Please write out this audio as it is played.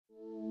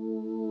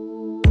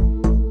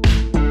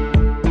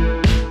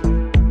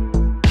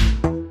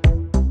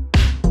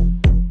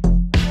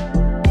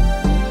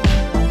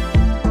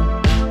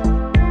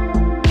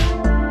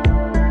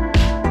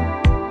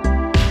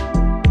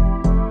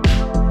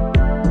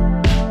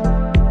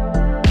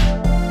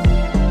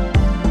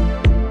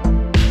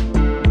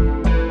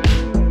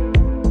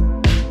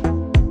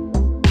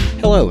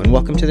Hello and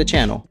welcome to the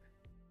channel.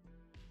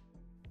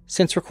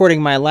 Since recording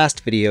my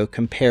last video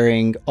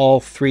comparing all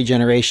 3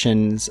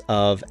 generations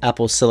of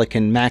Apple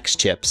Silicon Max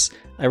chips,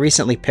 I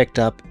recently picked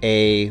up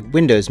a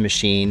Windows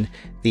machine,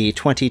 the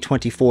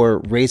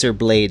 2024 Razer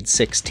Blade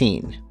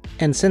 16.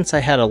 And since I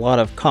had a lot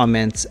of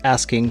comments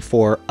asking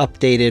for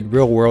updated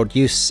real-world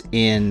use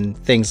in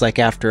things like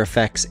After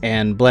Effects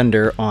and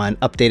Blender on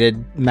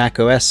updated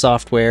macOS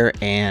software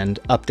and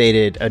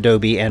updated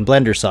Adobe and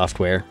Blender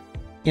software,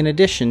 in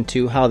addition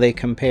to how they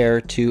compare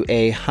to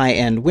a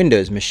high-end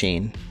Windows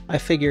machine, I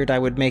figured I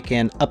would make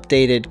an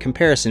updated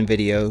comparison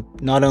video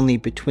not only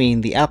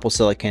between the Apple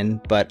Silicon,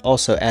 but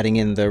also adding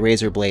in the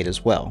Razer Blade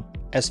as well.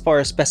 As far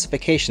as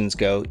specifications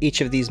go,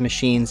 each of these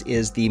machines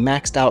is the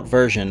maxed out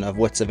version of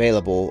what's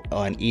available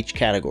on each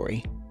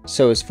category.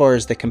 So as far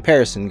as the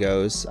comparison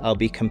goes, I'll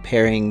be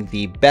comparing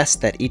the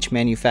best that each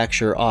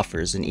manufacturer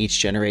offers in each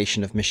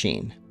generation of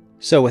machine.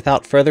 So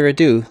without further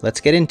ado, let's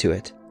get into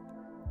it.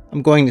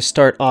 I'm going to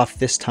start off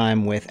this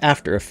time with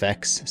After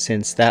Effects,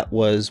 since that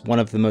was one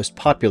of the most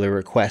popular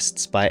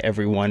requests by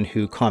everyone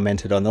who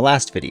commented on the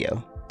last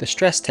video. The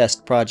stress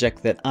test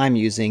project that I'm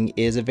using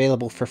is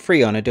available for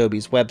free on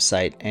Adobe's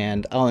website,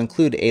 and I'll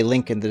include a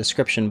link in the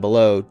description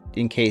below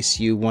in case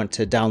you want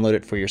to download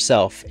it for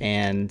yourself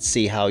and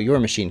see how your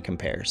machine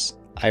compares.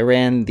 I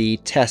ran the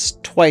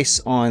test twice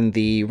on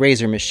the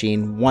Razer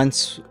machine,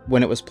 once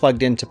when it was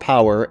plugged into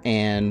power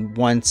and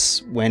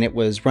once when it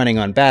was running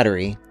on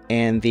battery.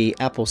 And the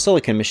Apple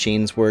Silicon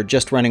machines were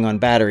just running on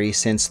battery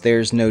since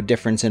there's no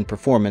difference in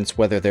performance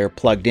whether they're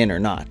plugged in or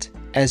not.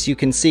 As you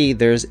can see,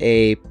 there's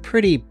a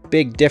pretty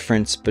big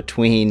difference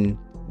between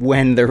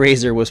when the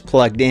Razer was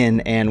plugged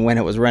in and when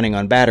it was running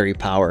on battery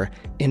power.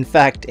 In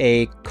fact,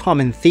 a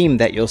common theme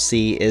that you'll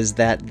see is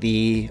that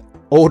the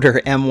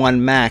older M1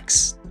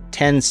 Max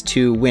tends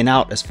to win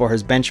out as far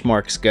as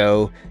benchmarks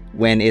go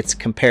when it's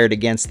compared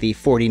against the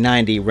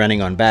 4090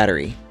 running on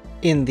battery.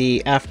 In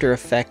the After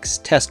Effects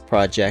test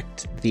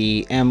project,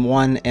 the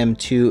M1,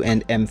 M2,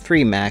 and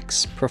M3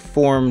 Max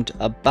performed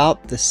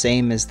about the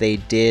same as they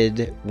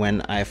did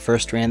when I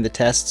first ran the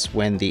tests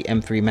when the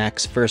M3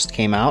 Max first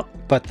came out.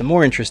 But the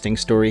more interesting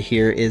story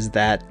here is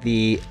that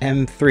the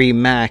M3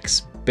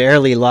 Max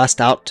barely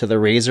lost out to the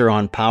Razer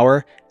on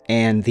power,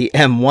 and the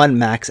M1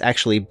 Max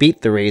actually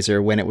beat the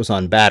Razer when it was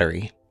on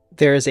battery.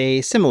 There's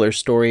a similar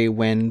story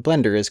when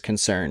Blender is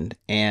concerned,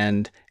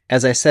 and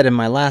as I said in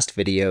my last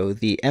video,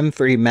 the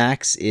M3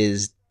 Max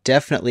is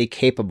definitely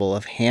capable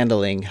of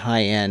handling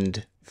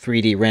high-end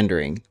 3D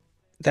rendering.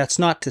 That's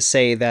not to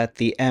say that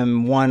the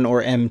M1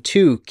 or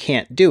M2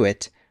 can't do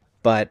it,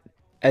 but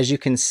as you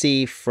can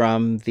see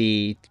from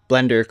the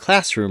Blender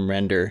Classroom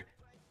render,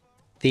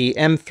 the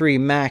M3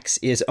 Max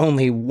is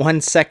only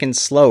 1 second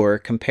slower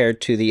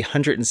compared to the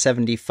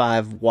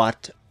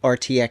 175-watt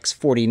RTX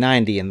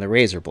 4090 in the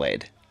Razer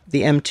Blade.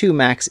 The M2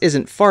 Max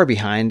isn't far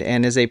behind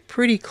and is a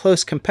pretty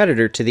close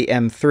competitor to the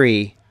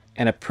M3,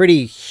 and a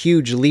pretty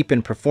huge leap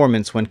in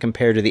performance when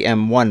compared to the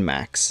M1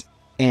 Max.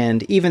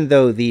 And even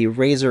though the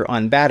Razer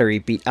on battery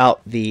beat out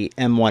the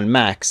M1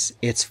 Max,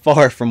 it's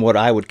far from what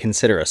I would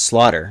consider a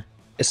slaughter,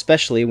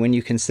 especially when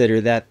you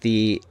consider that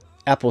the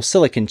Apple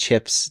Silicon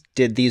chips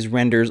did these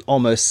renders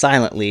almost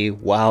silently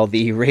while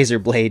the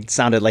Razer Blade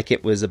sounded like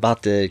it was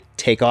about to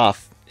take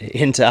off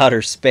into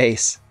outer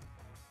space.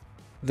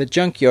 The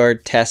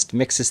junkyard test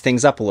mixes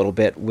things up a little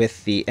bit,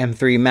 with the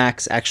M3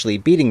 Max actually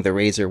beating the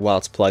Razer while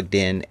it's plugged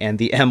in, and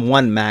the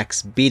M1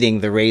 Max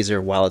beating the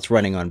Razer while it's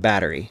running on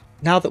battery.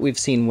 Now that we've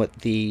seen what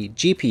the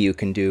GPU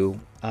can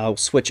do, I'll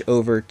switch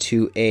over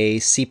to a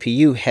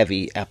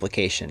CPU-heavy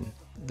application.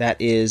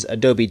 That is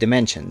Adobe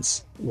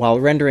Dimensions. While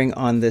rendering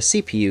on the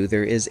CPU,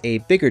 there is a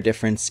bigger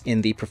difference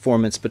in the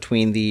performance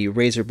between the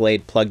Razer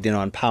Blade plugged in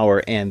on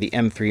power and the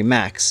M3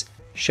 Max,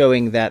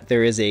 showing that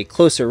there is a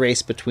closer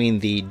race between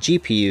the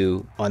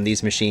GPU on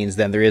these machines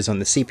than there is on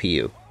the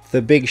CPU.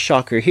 The big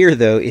shocker here,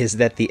 though, is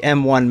that the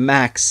M1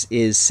 Max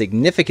is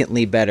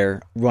significantly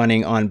better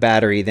running on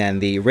battery than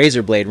the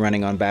Razer Blade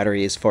running on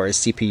battery as far as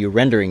CPU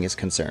rendering is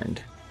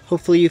concerned.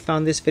 Hopefully you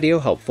found this video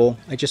helpful.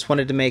 I just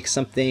wanted to make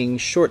something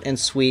short and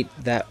sweet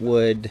that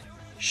would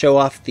show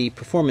off the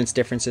performance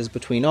differences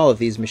between all of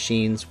these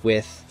machines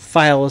with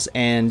files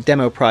and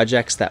demo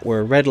projects that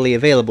were readily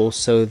available,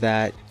 so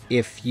that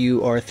if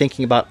you are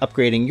thinking about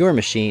upgrading your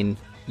machine,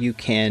 you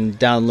can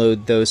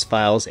download those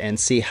files and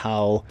see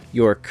how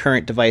your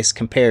current device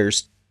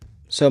compares.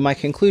 So my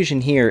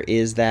conclusion here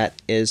is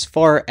that as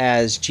far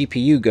as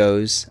GPU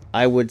goes,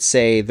 I would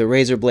say the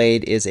Razer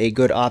Blade is a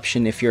good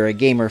option if you're a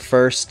gamer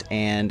first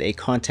and a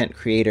content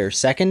creator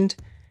second,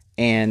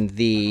 and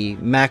the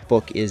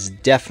MacBook is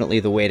definitely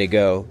the way to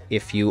go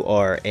if you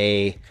are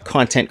a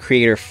content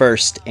creator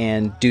first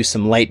and do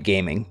some light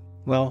gaming.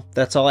 Well,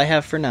 that's all I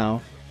have for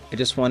now. I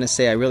just want to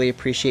say I really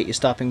appreciate you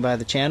stopping by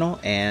the channel,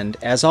 and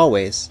as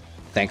always,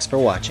 thanks for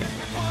watching.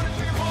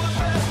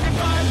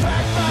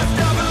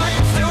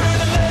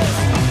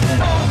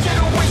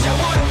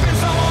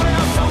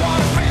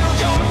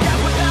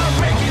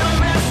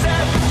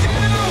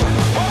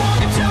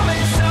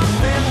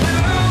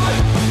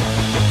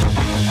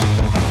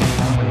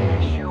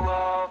 You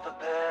are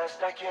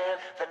best I can.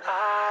 Then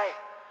I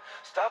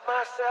stop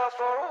myself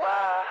for a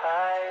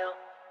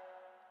while.